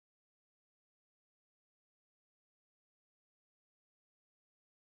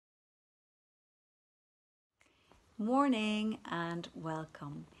Morning and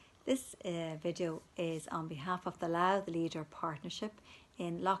welcome. This video is on behalf of the Louth Leader Partnership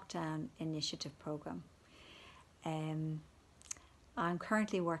in Lockdown Initiative Programme. I'm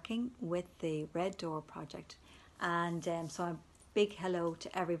currently working with the Red Door project, and so a big hello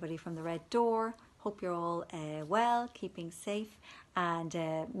to everybody from the Red Door. Hope you're all well, keeping safe, and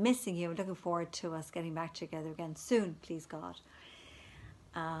missing you. Looking forward to us getting back together again soon, please God.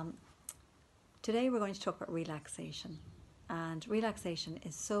 Today we're going to talk about relaxation, and relaxation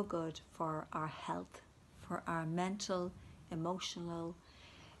is so good for our health, for our mental, emotional,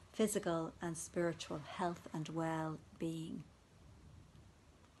 physical and spiritual health and well-being.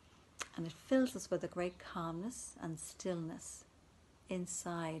 And it fills us with a great calmness and stillness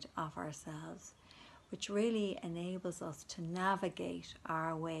inside of ourselves, which really enables us to navigate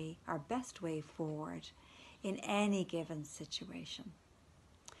our best way forward in any given situation.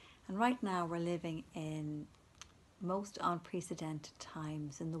 And right now we're living in most unprecedented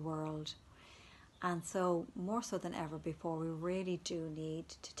times in the world. And so more so than ever before, we really do need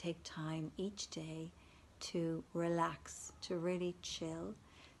to take time each day to relax, to really chill,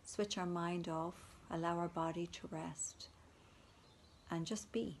 switch our mind off, allow our body to rest, and just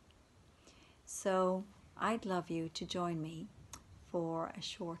be. So I'd love you to join me for a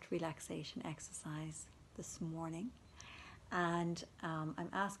short relaxation exercise this morning. And I'm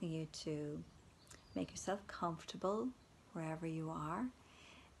asking you to make yourself comfortable wherever you are,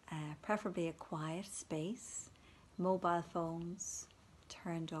 preferably a quiet space, mobile phones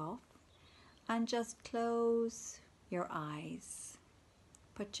turned off, and just close your eyes.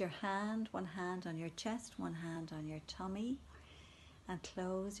 Put your one hand on your chest, one hand on your tummy, and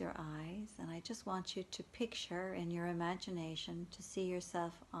close your eyes. And I just want you to picture in your imagination to see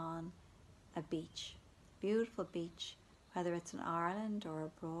yourself on a beach, beautiful beach, whether it's in Ireland or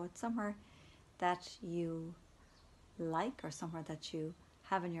abroad, somewhere that you like or somewhere that you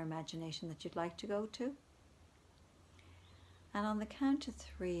have in your imagination that you'd like to go to. And on the count of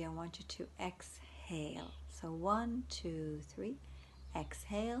 3, I want you to exhale. So 1, 2, 3,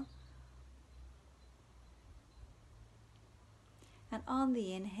 exhale. And on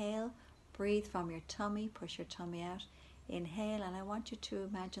the inhale, breathe from your tummy, push your tummy out. Inhale, and I want you to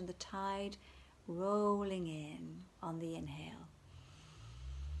imagine the tide rolling in on the inhale.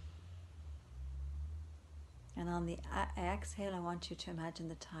 And on the exhale, I want you to imagine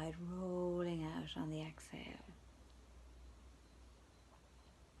the tide rolling out on the exhale.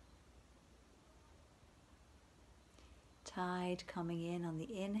 Tide coming in on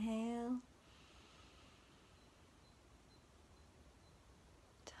the inhale.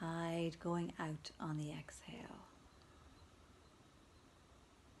 Tide going out on the exhale.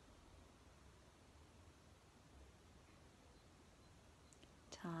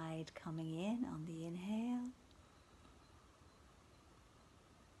 Tide coming in on the inhale.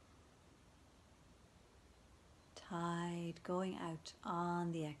 Tide going out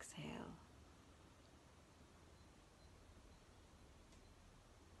on the exhale.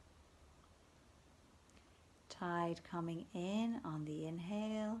 Tide coming in on the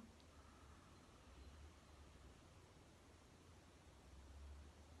inhale.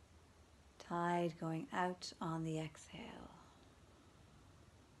 Tide going out on the exhale.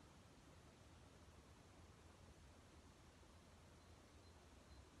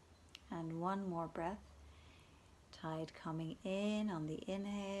 And one more breath. Tide coming in on the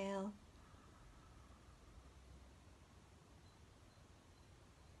inhale.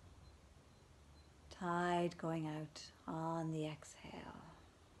 Tide going out on the exhale.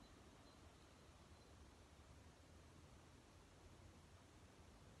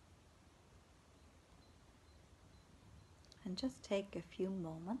 And just take a few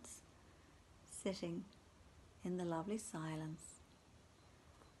moments sitting in the lovely silence,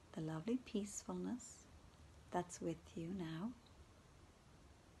 the lovely peacefulness that's with you now.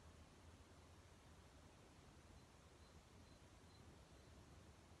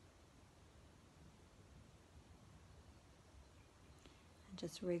 And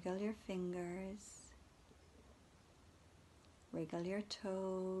just wriggle your fingers, wriggle your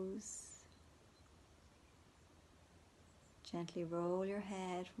toes, gently roll your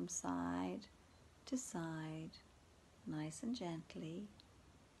head from side to side, nice and gently.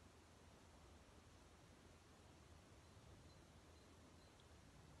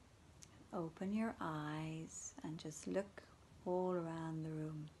 Open your eyes and just look all around the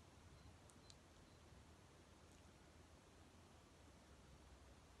room.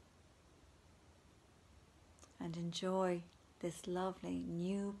 And enjoy this lovely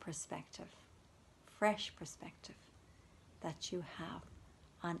new perspective, fresh perspective that you have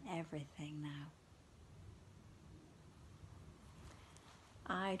on everything now.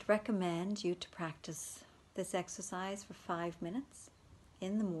 I'd recommend you to practice this exercise for 5 minutes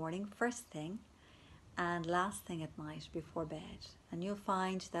in the morning, first thing, and last thing at night before bed. And you'll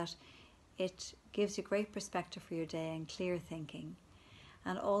find that it gives you great perspective for your day and clear thinking.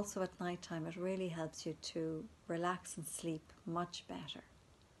 And also at night time, it really helps you to relax and sleep much better.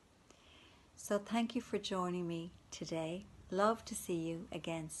 So thank you for joining me today. Love to see you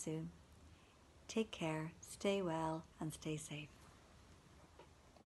again soon. Take care, stay well, and stay safe.